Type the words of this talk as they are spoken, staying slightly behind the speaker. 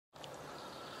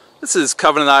This is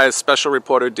Covenant Eyes special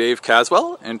reporter Dave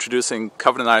Caswell introducing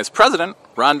Covenant Eyes president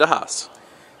Ron DeHaas.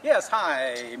 Yes,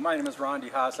 hi, my name is Ron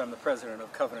DeHaas. I'm the president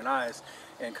of Covenant Eyes,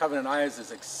 and Covenant Eyes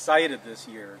is excited this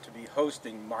year to be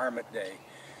hosting Marmot Day.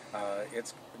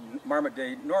 Marmot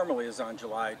Day normally is on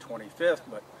July 25th,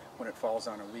 but when it falls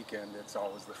on a weekend, it's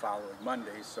always the following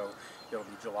Monday, so it'll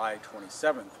be July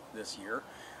 27th this year.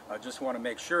 I just want to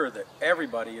make sure that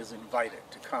everybody is invited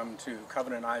to come to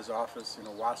Covenant Eyes office in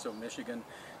Owasso, Michigan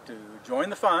to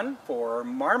join the fun for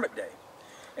Marmot Day.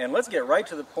 And let's get right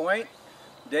to the point.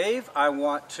 Dave, I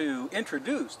want to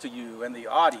introduce to you and the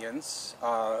audience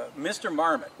Mr.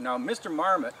 Marmot. Now, Mr.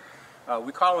 Marmot,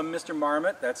 we call him Mr.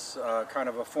 Marmot. That's kind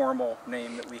of a formal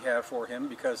name that we have for him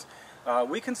because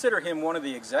we consider him one of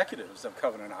the executives of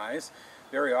Covenant Eyes.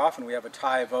 Very often we have a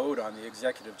tie vote on the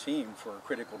executive team for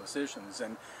critical decisions,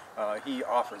 and he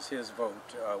offers his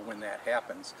vote when that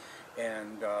happens.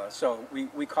 And so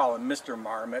we call him Mr.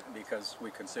 Marmot because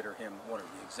we consider him one of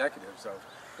the executives of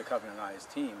the Covenant Eyes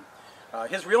team.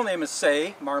 His real name is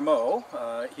Ce Marmot.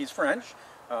 He's French.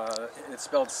 It's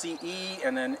spelled C-E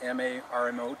and then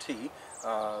M-A-R-M-O-T.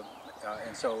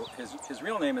 And so his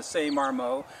real name is Ce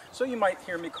Marmot. So you might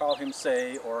hear me call him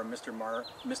Ce or Mr.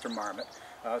 Marmot.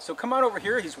 So come on over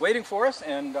here. He's waiting for us,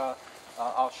 and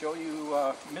I'll show you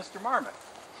Mr. Marmot.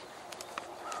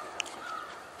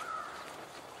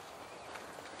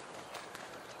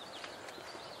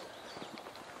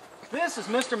 This is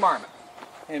Mr. Marmot.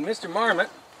 And Mr. Marmot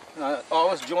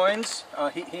always joins.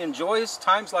 He enjoys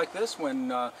times like this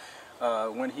when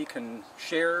he can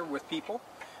share with people.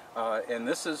 And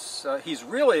this is, he's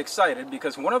really excited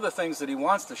because one of the things that he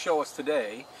wants to show us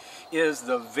today is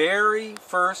the very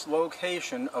first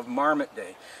location of Marmot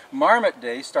Day. Marmot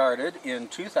Day started in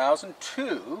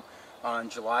 2002, on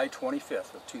July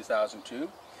 25th of 2002.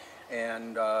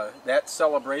 And that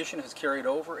celebration has carried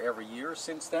over every year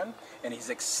since then. And he's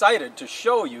excited to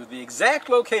show you the exact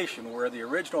location where the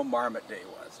original Marmot Day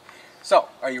was. So,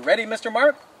 are you ready, Mr.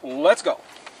 Marmot? Let's go.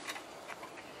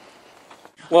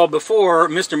 Well, before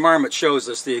Mr. Marmot shows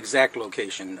us the exact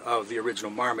location of the original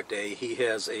Marmot Day, he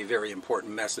has a very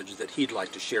important message that he'd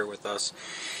like to share with us.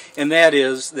 And that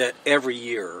is that every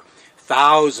year,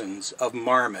 thousands of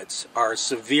marmots are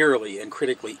severely and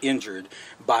critically injured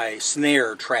by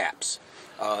snare traps.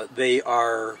 They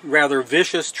are rather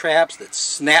vicious traps that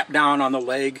snap down on the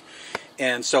leg.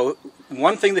 And so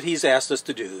one thing that he's asked us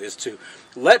to do is to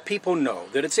let people know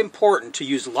that it's important to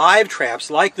use live traps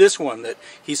like this one that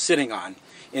he's sitting on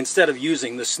instead of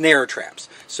using the snare traps.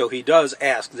 So he does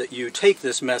ask that you take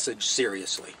this message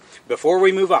seriously. Before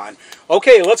we move on,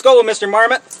 okay, let's go, Mr.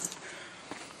 Marmot.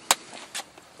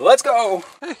 Let's go.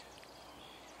 Hey.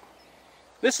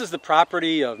 This is the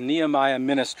property of Nehemiah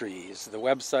Ministries. The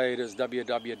website is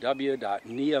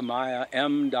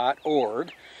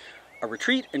www.nehemiahm.org, a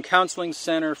retreat and counseling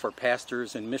center for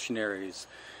pastors and missionaries,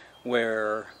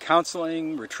 where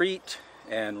counseling, retreat,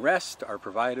 and rest are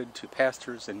provided to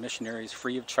pastors and missionaries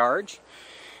free of charge.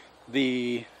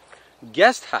 The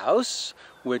guest house,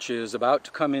 which is about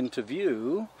to come into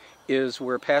view, is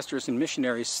where pastors and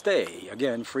missionaries stay,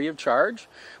 again free of charge.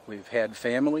 We've had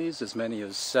families, as many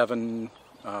as 7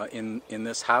 in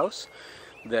this house,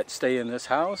 that stay in this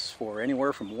house for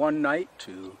anywhere from 1 night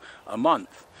to a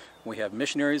month. We have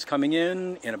missionaries coming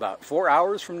in about 4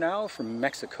 hours from now from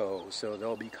Mexico, so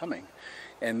they'll be coming.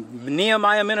 And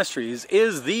Nehemiah Ministries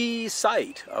is the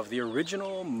site of the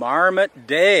original Marmot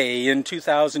Day in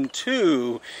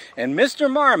 2002. And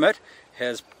Mr. Marmot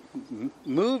has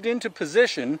moved into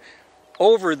position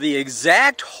over the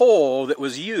exact hole that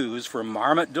was used for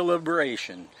Marmot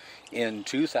deliberation in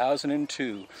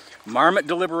 2002. Marmot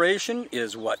deliberation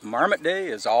is what Marmot Day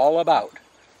is all about.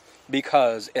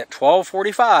 Because at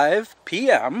 12:45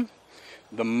 p.m.,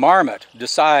 the marmot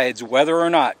decides whether or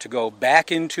not to go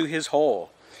back into his hole.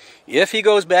 If he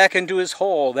goes back into his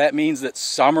hole, that means that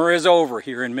summer is over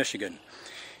here in Michigan.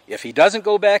 If he doesn't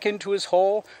go back into his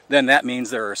hole, then that means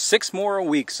there are 6 more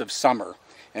weeks of summer.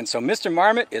 And so Mr.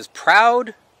 Marmot is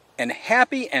proud and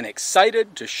happy and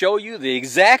excited to show you the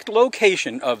exact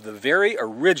location of the very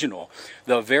original,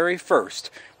 the very first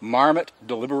Marmot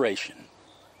deliberation.